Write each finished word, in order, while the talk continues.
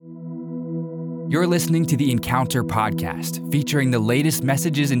You're listening to the Encounter podcast, featuring the latest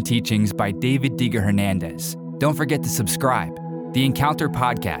messages and teachings by Diga Hernandez. Don't forget to subscribe. The Encounter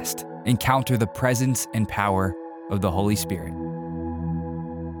podcast. Encounter the presence and power of the Holy Spirit.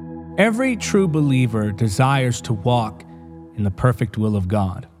 Every true believer desires to walk in the perfect will of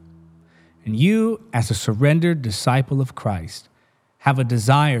God. And you, as a surrendered disciple of Christ, have a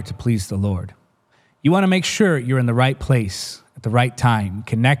desire to please the Lord. You want to make sure you're in the right place at the right time,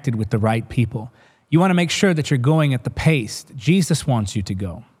 connected with the right people. You want to make sure that you're going at the pace that Jesus wants you to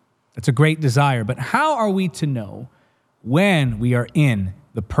go. That's a great desire. But how are we to know when we are in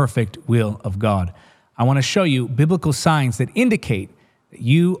the perfect will of God? I want to show you biblical signs that indicate that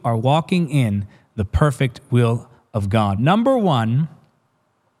you are walking in the perfect will of God. Number one,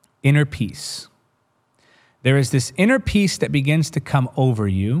 inner peace. There is this inner peace that begins to come over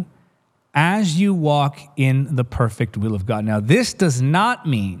you as you walk in the perfect will of God. Now, this does not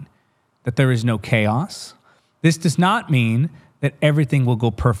mean that there is no chaos. This does not mean that everything will go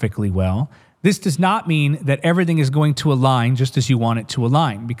perfectly well. This does not mean that everything is going to align just as you want it to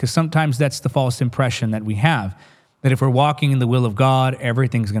align, because sometimes that's the false impression that we have, that if we're walking in the will of God,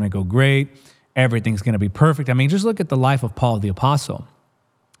 everything's going to go great, everything's going to be perfect. I mean, just look at the life of Paul the Apostle.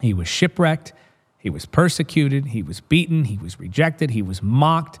 He was shipwrecked, he was persecuted, he was beaten, he was rejected, he was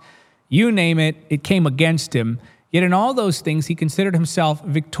mocked. You name it, it came against him. Yet in all those things, he considered himself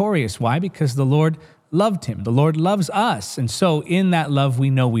victorious. Why? Because the Lord loved him. The Lord loves us. And so in that love, we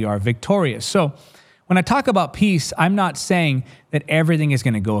know we are victorious. So when I talk about peace, I'm not saying that everything is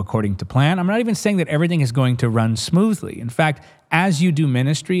going to go according to plan. I'm not even saying that everything is going to run smoothly. In fact, as you do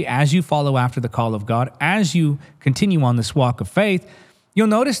ministry, as you follow after the call of God, as you continue on this walk of faith, you'll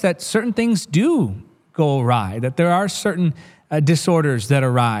notice that certain things do go awry, that there are certain disorders that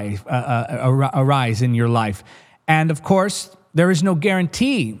arise in your life. And of course, there is no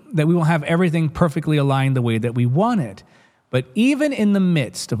guarantee that we will have everything perfectly aligned the way that we want it. But even in the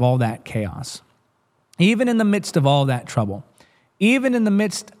midst of all that chaos, even in the midst of all that trouble, even in the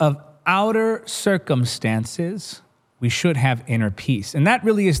midst of outer circumstances, we should have inner peace. And that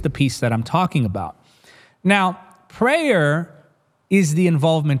really is the peace that I'm talking about. Now, prayer is the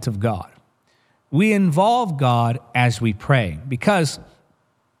involvement of God. We involve God as we pray, because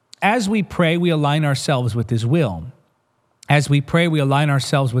as we pray, we align ourselves with His will. As we pray, we align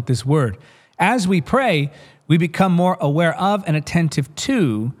ourselves with His word. As we pray, we become more aware of and attentive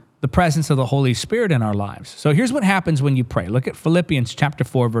to the presence of the Holy Spirit in our lives. So here's what happens when you pray. Look at Philippians chapter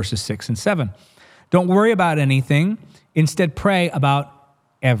 4, verses 6 and 7. Don't worry about anything. Instead, pray about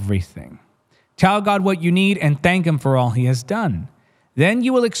everything. Tell God what you need and thank Him for all He has done. Then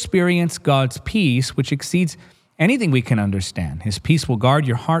you will experience God's peace, which exceeds anything we can understand. His peace will guard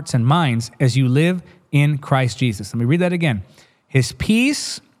your hearts and minds as you live in Christ Jesus. Let me read that again. His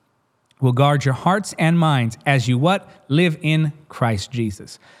peace will guard your hearts and minds as you what? Live in Christ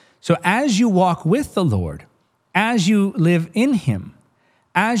Jesus. So as you walk with the Lord, as you live in Him,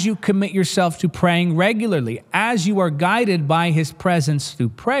 as you commit yourself to praying regularly, as you are guided by His presence through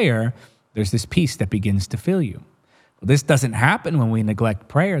prayer, there's this peace that begins to fill you. Well, this doesn't happen when we neglect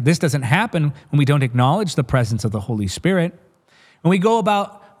prayer. This doesn't happen when we don't acknowledge the presence of the Holy Spirit. When we go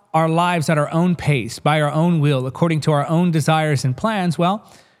about our lives at our own pace, by our own will, according to our own desires and plans,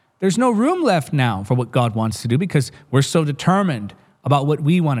 well, there's no room left now for what God wants to do, because we're so determined about what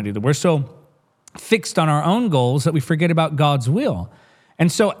we want to do, that we're so fixed on our own goals that we forget about God's will.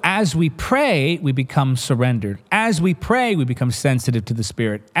 And so as we pray, we become surrendered. As we pray, we become sensitive to the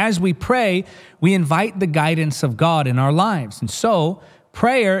Spirit. As we pray, we invite the guidance of God in our lives. And so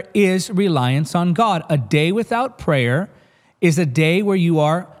prayer is reliance on God. A day without prayer is a day where you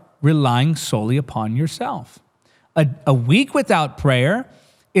are relying solely upon yourself. A week without prayer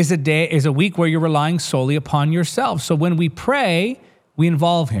is a week where you're relying solely upon yourself. So when we pray, we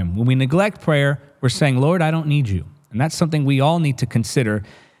involve Him. When we neglect prayer, we're saying, Lord, I don't need you. And that's something we all need to consider,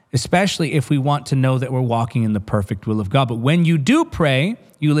 especially if we want to know that we're walking in the perfect will of God. But when you do pray,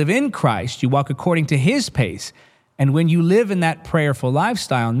 you live in Christ, you walk according to His pace. And when you live in that prayerful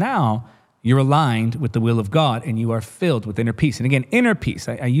lifestyle, now you're aligned with the will of God and you are filled with inner peace. And again, inner peace,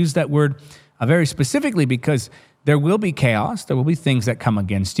 I use that word very specifically because there will be chaos, there will be things that come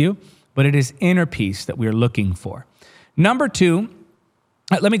against you, but it is inner peace that we're looking for. Number two,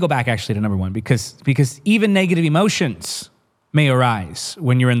 let me go back actually to number one, because even negative emotions may arise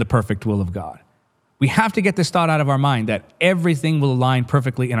when you're in the perfect will of God. We have to get this thought out of our mind that everything will align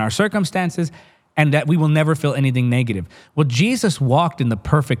perfectly in our circumstances and that we will never feel anything negative. Well, Jesus walked in the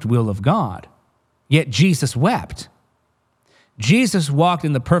perfect will of God, yet Jesus wept. Jesus walked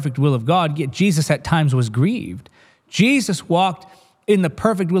in the perfect will of God, yet Jesus at times was grieved. Jesus walked in the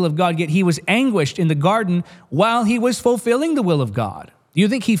perfect will of God, yet he was anguished in the garden while he was fulfilling the will of God. Do you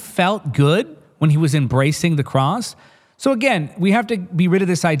think he felt good when he was embracing the cross? So again, we have to be rid of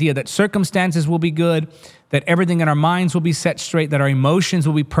this idea that circumstances will be good, that everything in our minds will be set straight, that our emotions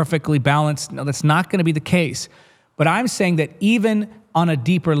will be perfectly balanced. No, that's not going to be the case. But I'm saying that even on a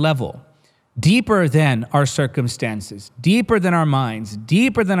deeper level, deeper than our circumstances, deeper than our minds,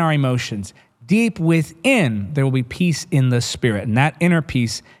 deeper than our emotions, deep within, there will be peace in the spirit. And that inner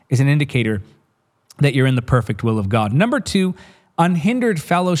peace is an indicator that you're in the perfect will of God. Number 2, unhindered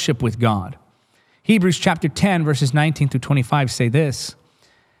fellowship with God. Hebrews chapter 10, verses 19 through 25 say this: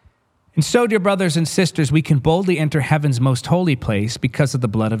 "And so, dear brothers and sisters, we can boldly enter heaven's most holy place because of the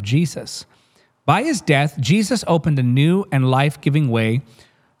blood of Jesus. By his death, Jesus opened a new and life-giving way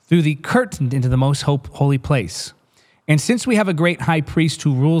through the curtain into the most holy place. And since we have a great high priest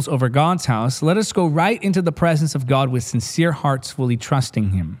who rules over God's house, let us go right into the presence of God with sincere hearts, fully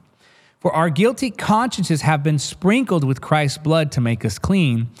trusting him. For our guilty consciences have been sprinkled with Christ's blood to make us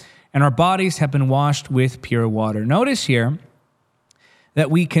clean, and our bodies have been washed with pure water." Notice here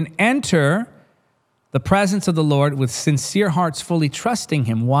that we can enter the presence of the Lord with sincere hearts, fully trusting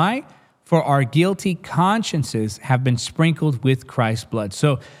him. Why? For our guilty consciences have been sprinkled with Christ's blood.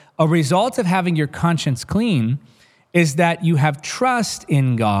 So a result of having your conscience clean is that you have trust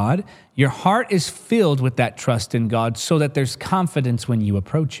in God. Your heart is filled with that trust in God so that there's confidence when you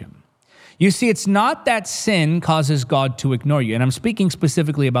approach him. You see, it's not that sin causes God to ignore you. And I'm speaking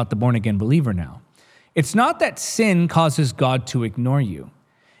specifically about the born-again believer now. It's not that sin causes God to ignore you.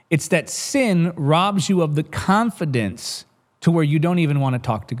 It's that sin robs you of the confidence to where you don't even want to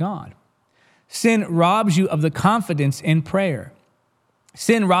talk to God. Sin robs you of the confidence in prayer.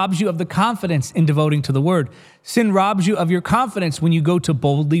 Sin robs you of the confidence in devoting to the word. Sin robs you of your confidence when you go to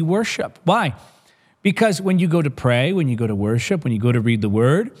boldly worship. Why? Because when you go to pray, when you go to worship, when you go to read the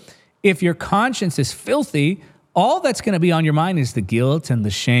word, if your conscience is filthy, all that's going to be on your mind is the guilt and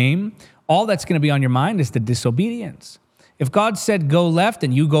the shame. All that's going to be on your mind is the disobedience. If God said go left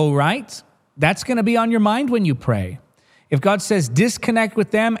and you go right, that's going to be on your mind when you pray. If God says disconnect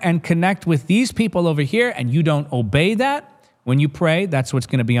with them and connect with these people over here and you don't obey that, when you pray, that's what's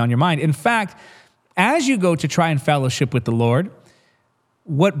going to be on your mind. In fact, as you go to try and fellowship with the Lord,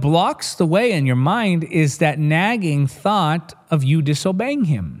 what blocks the way in your mind is that nagging thought of you disobeying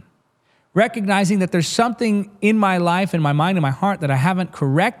him. Recognizing that there's something in my life, in my mind, in my heart that I haven't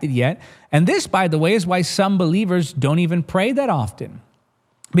corrected yet. And this, by the way, is why some believers don't even pray that often.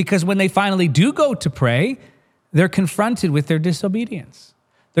 Because when they finally do go to pray, they're confronted with their disobedience.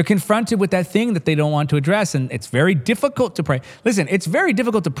 They're confronted with that thing that they don't want to address, and it's very difficult to pray. Listen, it's very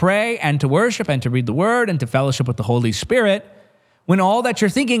difficult to pray and to worship and to read the word and to fellowship with the Holy Spirit when all that you're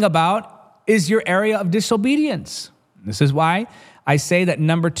thinking about is your area of disobedience. This is why I say that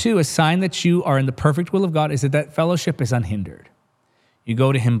number 2, a sign that you are in the perfect will of God is that fellowship is unhindered. You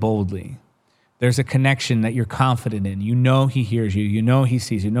go to him boldly. There's a connection that you're confident in. You know he hears you. You know he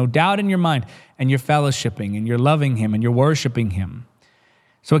sees you. No doubt in your mind. And you're fellowshipping and you're loving him and you're worshiping him.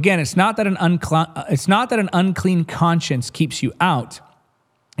 So again, it's not that an unclean conscience keeps you out.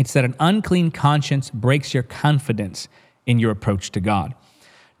 It's that an unclean conscience breaks your confidence in your approach to God.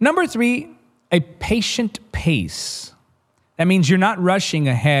 Number 3, a patient pace. That means you're not rushing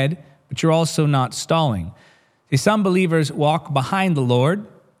ahead, but you're also not stalling. See, some believers walk behind the Lord,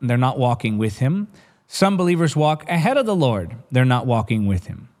 and they're not walking with him. Some believers walk ahead of the Lord. They're not walking with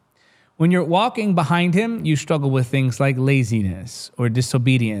him. When you're walking behind him, you struggle with things like laziness or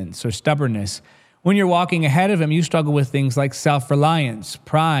disobedience or stubbornness. When you're walking ahead of him, you struggle with things like self-reliance,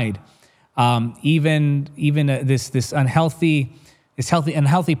 pride, even this unhealthy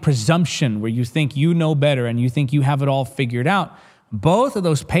presumption where you think you know better and you think you have it all figured out. Both of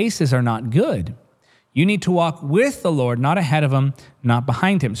those paces are not good. You need to walk with the Lord, not ahead of him, not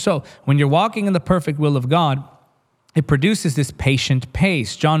behind him. So when you're walking in the perfect will of God, it produces this patient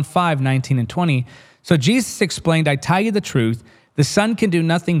pace. John 5:19 and 20. So Jesus explained, "I tell you the truth, the Son can do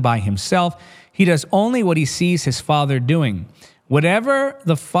nothing by himself. He does only what he sees his Father doing. Whatever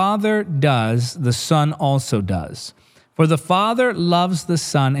the Father does, the Son also does. For the Father loves the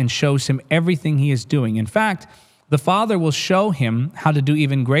Son and shows him everything he is doing. In fact, the Father will show him how to do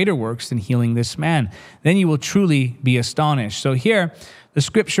even greater works than healing this man. Then you will truly be astonished." So here, the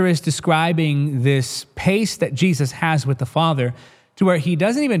scripture is describing this pace that Jesus has with the Father to where he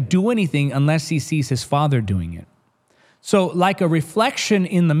doesn't even do anything unless he sees his Father doing it. So like a reflection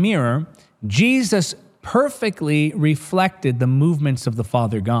in the mirror, Jesus perfectly reflected the movements of the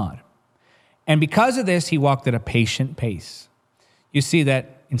Father God. And because of this, he walked at a patient pace. You see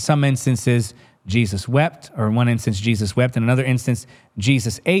that in some instances, Jesus wept, or in one instance, Jesus wept. In another instance,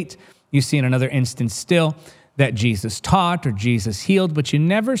 Jesus ate. You see in another instance still that Jesus taught or Jesus healed, but you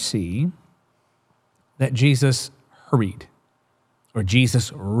never see that Jesus hurried or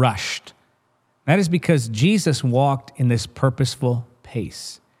Jesus rushed. That is because Jesus walked in this purposeful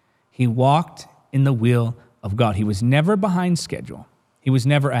pace. He walked in the will of God. He was never behind schedule. He was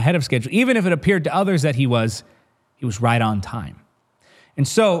never ahead of schedule. Even if it appeared to others that he was right on time. And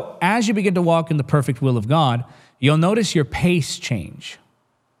so as you begin to walk in the perfect will of God, you'll notice your pace change,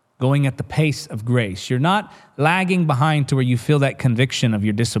 going at the pace of grace. You're not lagging behind to where you feel that conviction of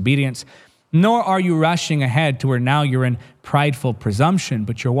your disobedience, nor are you rushing ahead to where now you're in prideful presumption,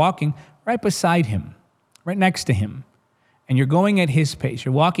 but you're walking right beside him, right next to him. And you're going at his pace.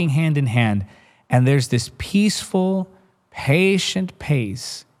 You're walking hand in hand, and there's this peaceful, patient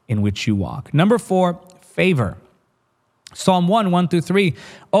pace in which you walk. Number 4, favor. Psalm 1:1-3,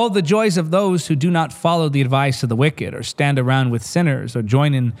 "Oh, the joys of those who do not follow the advice of the wicked, or stand around with sinners, or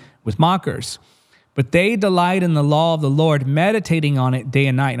join in with mockers. But they delight in the law of the Lord, meditating on it day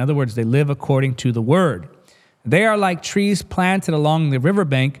and night." In other words, they live according to the word. "They are like trees planted along the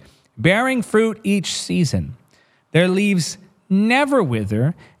riverbank, bearing fruit each season. Their leaves never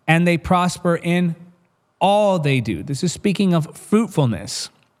wither, and they prosper in all they do." This is speaking of fruitfulness.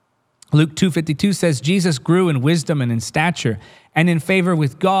 Luke 2:52 says, "Jesus grew in wisdom and in stature and in favor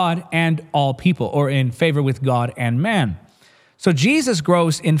with God and all people," or in favor with God and man. So Jesus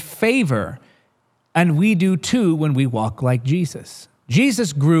grows in favor, and we do too when we walk like Jesus.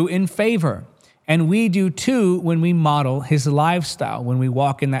 Jesus grew in favor, and we do too when we model his lifestyle, when we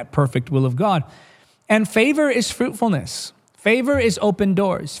walk in that perfect will of God. And favor is fruitfulness. Favor is open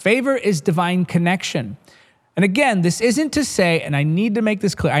doors. Favor is divine connection. And again, this isn't to say, and I need to make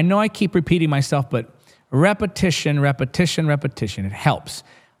this clear, I know I keep repeating myself, but repetition, it helps.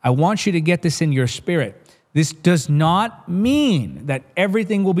 I want you to get this in your spirit. This does not mean that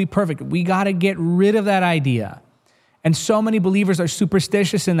everything will be perfect. We got to get rid of that idea. And so many believers are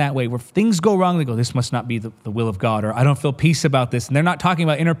superstitious in that way, where things go wrong, they go, "This must not be the will of God," or "I don't feel peace about this." And they're not talking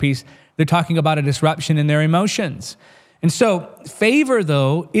about inner peace. They're talking about a disruption in their emotions. And so favor,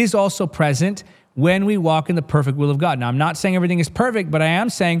 though, is also present when we walk in the perfect will of God. Now, I'm not saying everything is perfect, but I am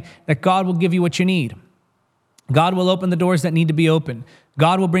saying that God will give you what you need. God will open the doors that need to be opened.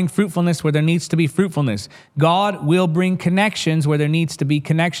 God will bring fruitfulness where there needs to be fruitfulness. God will bring connections where there needs to be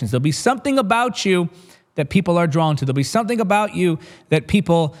connections. There'll be something about you that people are drawn to. There'll be something about you that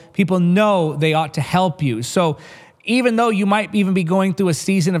people know they ought to help you. So even though you might even be going through a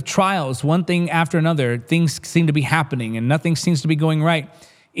season of trials, one thing after another, things seem to be happening and nothing seems to be going right.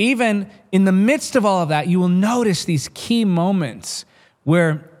 Even in the midst of all of that, you will notice these key moments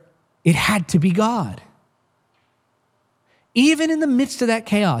where it had to be God. Even in the midst of that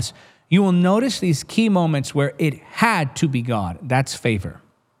chaos, you will notice these key moments where it had to be God. That's favor.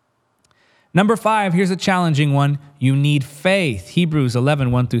 Number 5, here's a challenging one. You need faith. Hebrews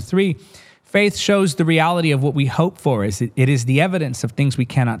 11:1-3. Faith shows the reality of what we hope for. It is the evidence of things we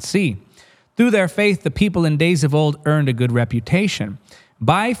cannot see. Through their faith, the people in days of old earned a good reputation.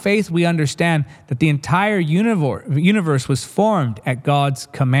 By faith, we understand that the entire universe was formed at God's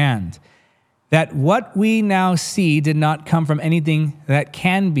command, that what we now see did not come from anything that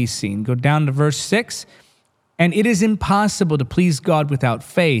can be seen. Go down to verse 6. "And it is impossible to please God without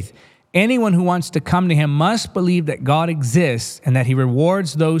faith. Anyone who wants to come to him must believe that God exists and that he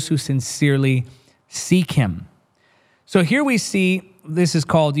rewards those who sincerely seek him." So here we see, this is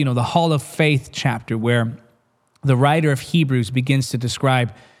called, the Hall of Faith chapter, where the writer of Hebrews begins to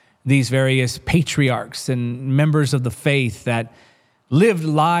describe these various patriarchs and members of the faith that lived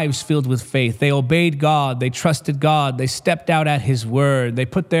lives filled with faith. They obeyed God. They trusted God. They stepped out at his word. They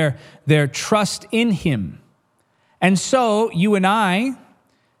put their trust in him. And so you and I,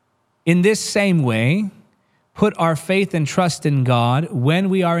 in this same way, put our faith and trust in God when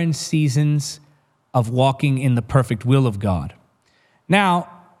we are in seasons of walking in the perfect will of God. Now,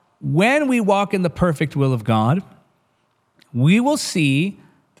 when we walk in the perfect will of God, we will see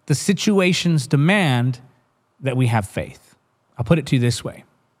that the situations demand that we have faith. I'll put it to you this way.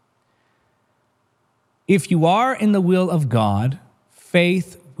 If you are in the will of God,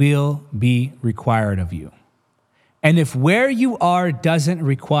 faith will be required of you. And if where you are doesn't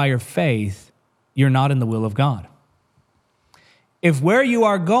require faith, you're not in the will of God. If where you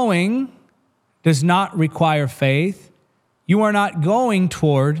are going does not require faith, you are not going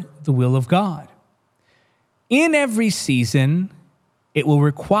toward the will of God. In every season, it will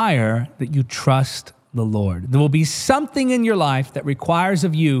require that you trust the Lord. There will be something in your life that requires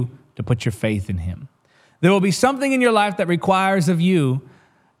of you to put your faith in him. There will be something in your life that requires of you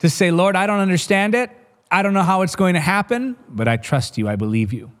to say, Lord, I don't understand it. I don't know how it's going to happen, but I trust you. I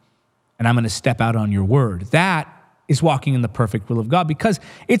believe you. And I'm going to step out on your word. That is walking in the perfect will of God, because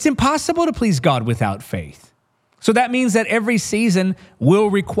it's impossible to please God without faith. So that means that every season will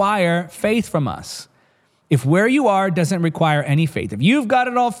require faith from us. If where you are doesn't require any faith, if you've got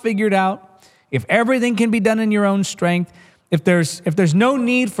it all figured out, if everything can be done in your own strength, if there's no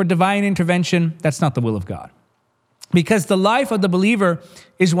need for divine intervention, that's not the will of God. Because the life of the believer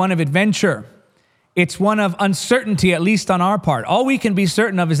is one of adventure. It's one of uncertainty, at least on our part. All we can be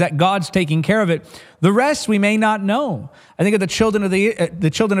certain of is that God's taking care of it. The rest we may not know. I think of the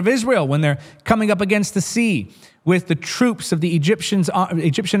children of Israel when they're coming up against the sea with the troops of the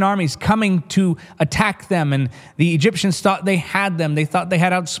Egyptian armies coming to attack them, and the Egyptians thought they had them. They thought they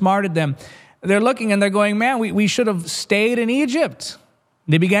had outsmarted them. They're looking and they're going, man, we should have stayed in Egypt.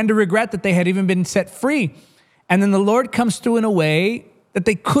 They began to regret that they had even been set free. And then the Lord comes through in a way that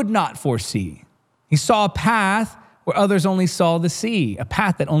they could not foresee. He saw a path where others only saw the sea, a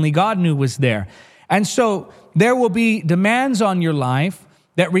path that only God knew was there. And so there will be demands on your life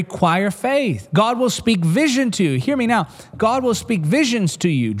that require faith. God will speak vision to you. Hear me now. God will speak visions to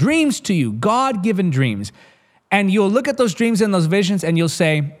you, dreams to you, God-given dreams. And you'll look at those dreams and those visions and you'll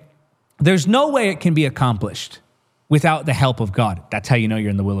say, there's no way it can be accomplished without the help of God. That's how you know you're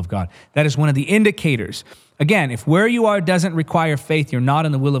in the will of God. That is one of the indicators. Again, if where you are doesn't require faith, you're not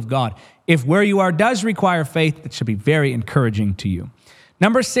in the will of God. If where you are does require faith, it should be very encouraging to you.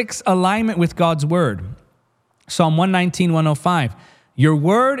 Number 6, alignment with God's word. Psalm 119, 105. Your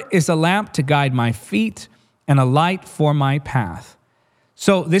word is a lamp to guide my feet and a light for my path.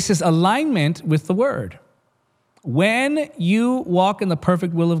 So this is alignment with the word. When you walk in the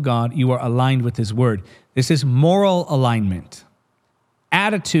perfect will of God, you are aligned with his word. This is moral alignment,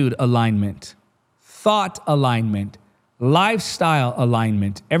 attitude alignment, thought alignment, lifestyle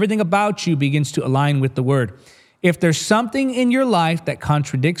alignment. Everything about you begins to align with the word. If there's something in your life that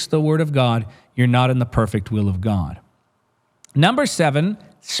contradicts the word of God, you're not in the perfect will of God. Number 7,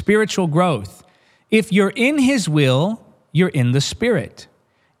 spiritual growth. If you're in his will, you're in the Spirit.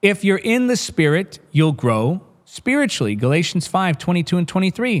 If you're in the Spirit, you'll grow spiritually. Galatians 5, 22 and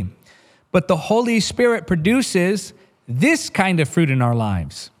 23. But the Holy Spirit produces this kind of fruit in our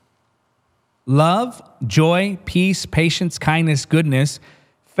lives: love, joy, peace, patience, kindness, goodness,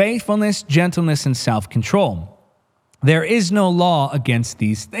 faithfulness, gentleness, and self-control. There is no law against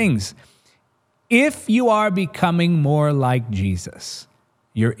these things. If you are becoming more like Jesus,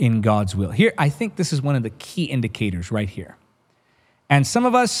 you're in God's will. Here, I think this is one of the key indicators right here. And some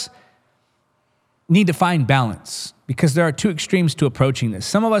of us need to find balance, because there are two extremes to approaching this.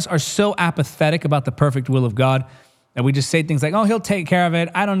 Some of us are so apathetic about the perfect will of God that we just say things like, oh, he'll take care of it.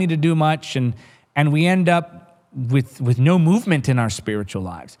 I don't need to do much. And we end up with no movement in our spiritual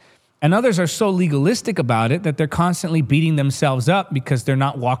lives. And others are so legalistic about it that they're constantly beating themselves up because they're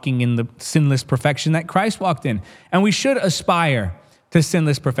not walking in the sinless perfection that Christ walked in. And we should aspire to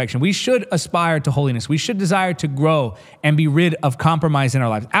sinless perfection. We should aspire to holiness. We should desire to grow and be rid of compromise in our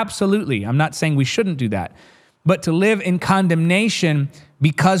lives. Absolutely. I'm not saying we shouldn't do that. But to live in condemnation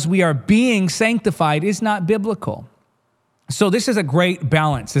because we are being sanctified is not biblical. So this is a great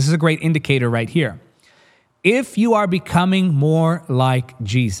balance. This is a great indicator right here. If you are becoming more like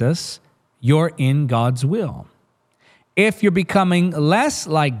Jesus, you're in God's will. If you're becoming less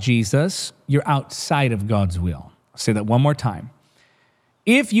like Jesus, you're outside of God's will. I'll say that one more time.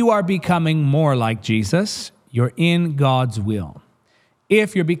 If you are becoming more like Jesus, you're in God's will.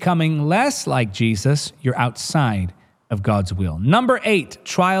 If you're becoming less like Jesus, you're outside of God's will. Number 8,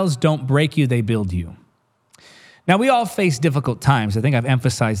 trials don't break you, they build you. Now, we all face difficult times. I think I've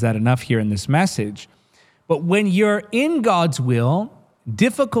emphasized that enough here in this message. But when you're in God's will,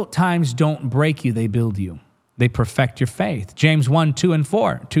 difficult times don't break you, they build you. They perfect your faith. James 1, 2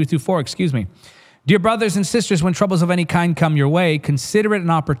 through 4. Dear brothers and sisters, when troubles of any kind come your way, consider it an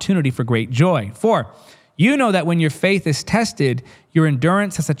opportunity for great joy. 4, you know that when your faith is tested, your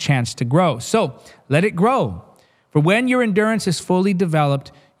endurance has a chance to grow. So let it grow. For when your endurance is fully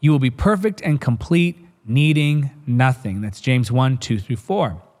developed, you will be perfect and complete, needing nothing. That's James 1, 2 through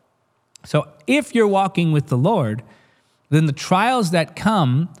 4. So if you're walking with the Lord, then the trials that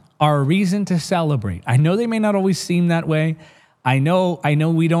come are a reason to celebrate. I know they may not always seem that way. I know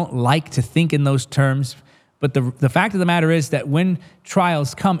we don't like to think in those terms, but the fact of the matter is that when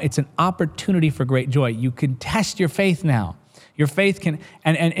trials come, it's an opportunity for great joy. You can test your faith now. Your faith can,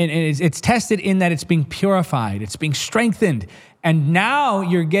 and it's tested in that it's being purified, it's being strengthened, and now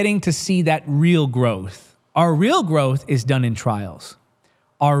you're getting to see that real growth. Our real growth is done in trials.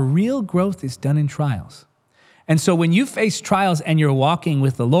 Our real growth is done in trials. And so when you face trials and you're walking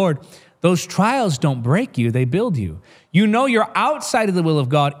with the Lord, those trials don't break you, they build you. You know you're outside of the will of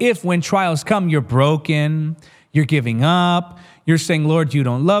God if when trials come, you're broken, you're giving up, you're saying, Lord, you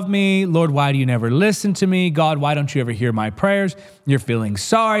don't love me. Lord, why do you never listen to me? God, why don't you ever hear my prayers? You're feeling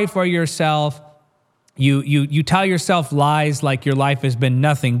sorry for yourself. You tell yourself lies like your life has been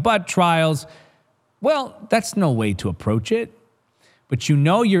nothing but trials. Well, that's no way to approach it. But you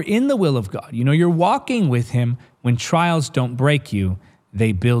know you're in the will of God. You know you're walking with him. When trials don't break you,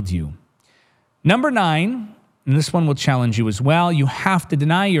 they build you. Number 9, and this one will challenge you as well, you have to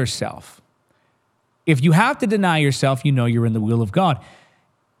deny yourself. If you have to deny yourself, you know you're in the will of God.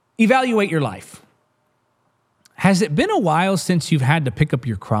 Evaluate your life. Has it been a while since you've had to pick up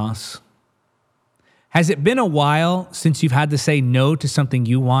your cross? Has it been a while since you've had to say no to something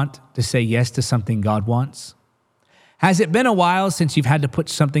you want, to say yes to something God wants? Has it been a while since you've had to put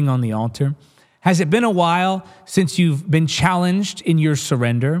something on the altar? Has it been a while since you've been challenged in your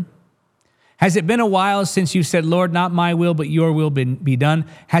surrender? Has it been a while since you said, Lord, not my will, but your will be done?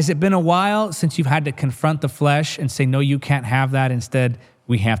 Has it been a while since you've had to confront the flesh and say, no, you can't have that. Instead,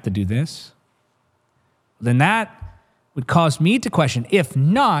 we have to do this? Then that would cause me to question. If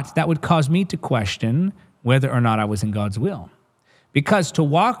not, that would cause me to question whether or not I was in God's will. Because to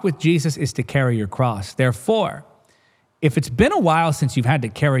walk with Jesus is to carry your cross. Therefore, if it's been a while since you've had to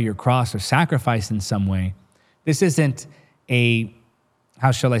carry your cross or sacrifice in some way, this isn't a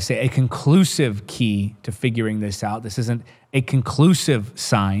conclusive key to figuring this out. This isn't a conclusive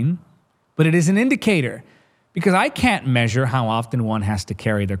sign, but it is an indicator, because I can't measure how often one has to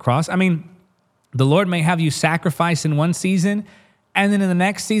carry their cross. I mean, the Lord may have you sacrifice in one season, and then in the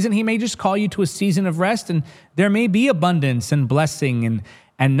next season, he may just call you to a season of rest, and there may be abundance and blessing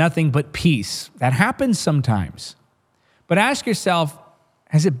and nothing but peace. That happens sometimes. But ask yourself,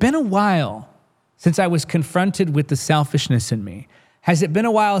 has it been a while since I was confronted with the selfishness in me? Has it been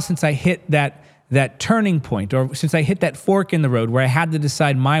a while since I hit that turning point, or since I hit that fork in the road where I had to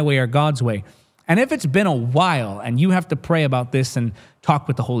decide my way or God's way? And if it's been a while, and you have to pray about this and talk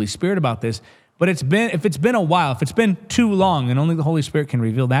with the Holy Spirit about this, but if it's been a while, if it's been too long, and only the Holy Spirit can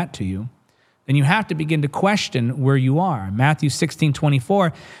reveal that to you, then you have to begin to question where you are. Matthew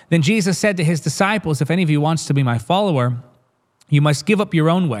 16:24, then Jesus said to his disciples, if any of you wants to be my follower, you must give up your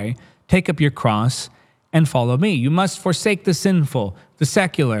own way, take up your cross, and follow me. You must forsake the sinful, the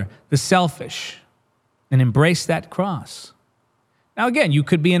secular, the selfish, and embrace that cross. Now again, you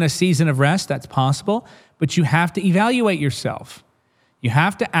could be in a season of rest, that's possible, but you have to evaluate yourself. You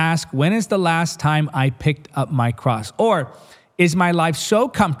have to ask, when is the last time I picked up my cross? Or is my life so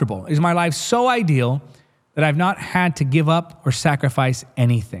comfortable, is my life so ideal that I've not had to give up or sacrifice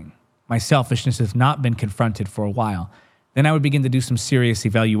anything? My selfishness has not been confronted for a while. Then I would begin to do some serious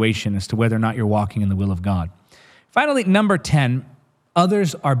evaluation as to whether or not you're walking in the will of God. Finally, number 10,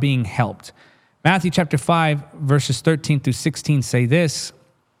 others are being helped. Matthew chapter 5, verses 13 through 16 say this,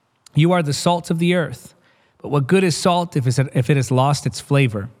 you are the salt of the earth, but what good is salt if it has lost its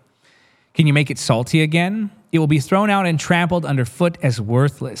flavor? Can you make it salty again? It will be thrown out and trampled underfoot as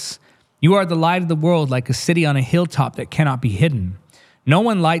worthless. You are the light of the world, like a city on a hilltop that cannot be hidden. No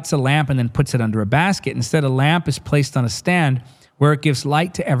one lights a lamp and then puts it under a basket. Instead, a lamp is placed on a stand where it gives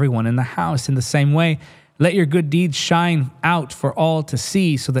light to everyone in the house. In the same way, let your good deeds shine out for all to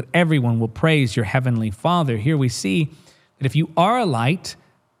see, so that everyone will praise your heavenly Father. Here we see that if you are a light,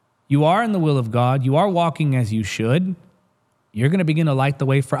 you are in the will of God, you are walking as you should, you're going to begin to light the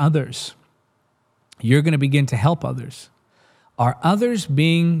way for others. You're going to begin to help others. Are others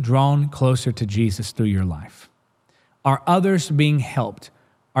being drawn closer to Jesus through your life? Are others being helped?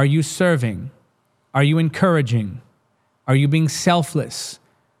 Are you serving? Are you encouraging? Are you being selfless?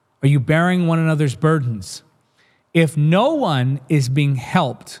 Are you bearing one another's burdens? If no one is being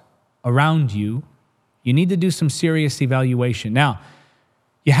helped around you, you need to do some serious evaluation. Now,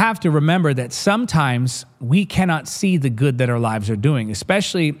 you have to remember that sometimes we cannot see the good that our lives are doing,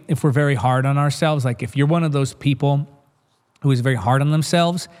 especially if we're very hard on ourselves. Like if you're one of those people who is very hard on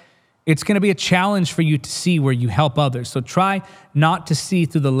themselves, it's going to be a challenge for you to see where you help others. So try not to see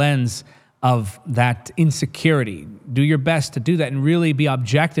through the lens of that insecurity. Do your best to do that and really be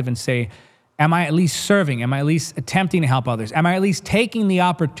objective and say, am I at least serving? Am I at least attempting to help others? Am I at least taking the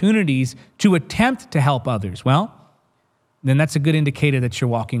opportunities to attempt to help others? Well, then that's a good indicator that you're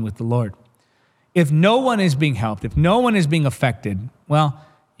walking with the Lord. If no one is being helped, if no one is being affected, well,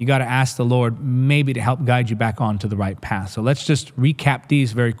 you got to ask the Lord maybe to help guide you back onto the right path. So let's just recap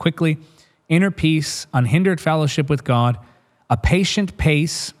these very quickly. Inner peace, unhindered fellowship with God, a patient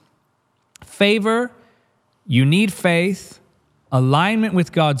pace, favor, you need faith, alignment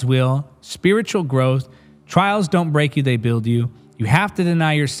with God's will, spiritual growth, Trials don't break you, they build you. You have to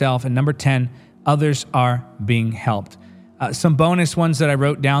deny yourself. And number 10, others are being helped. Some bonus ones that I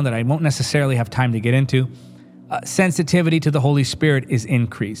wrote down that I won't necessarily have time to get into. Sensitivity to the Holy Spirit is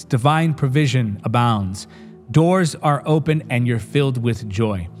increased. Divine provision abounds. Doors are open and you're filled with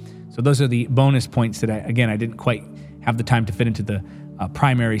joy. So those are the bonus points that I didn't quite have the time to fit into the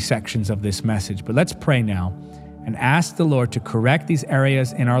primary sections of this message. But let's pray now and ask the Lord to correct these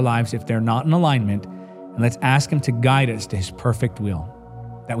areas in our lives if they're not in alignment. And let's ask him to guide us to his perfect will,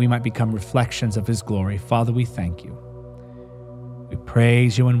 that we might become reflections of his glory. Father, we thank you. We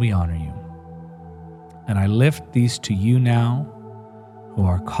praise you and we honor you. And I lift these to you now who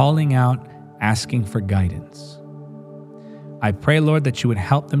are calling out, asking for guidance. I pray, Lord, that you would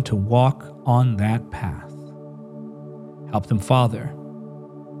help them to walk on that path. Help them, Father,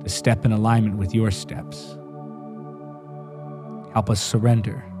 to step in alignment with your steps. Help us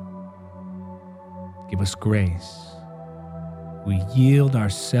surrender. Give us grace. We yield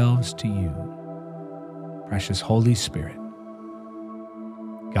ourselves to you. Precious Holy Spirit,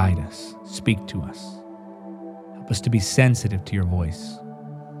 guide us, speak to us. Help us to be sensitive to your voice.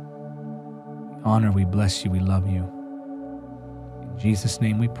 We honor, we bless you, we love you. In Jesus'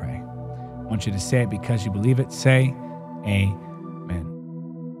 name we pray. I want you to say it because you believe it. Say, Amen.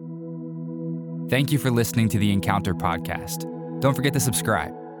 Thank you for listening to the Encounter Podcast. Don't forget to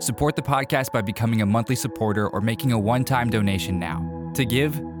subscribe. Support the podcast by becoming a monthly supporter or making a one-time donation now. To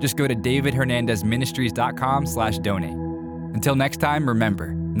give, just go to davidhernandezministries.com/donate. Until next time,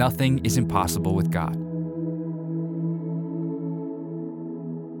 remember, nothing is impossible with God.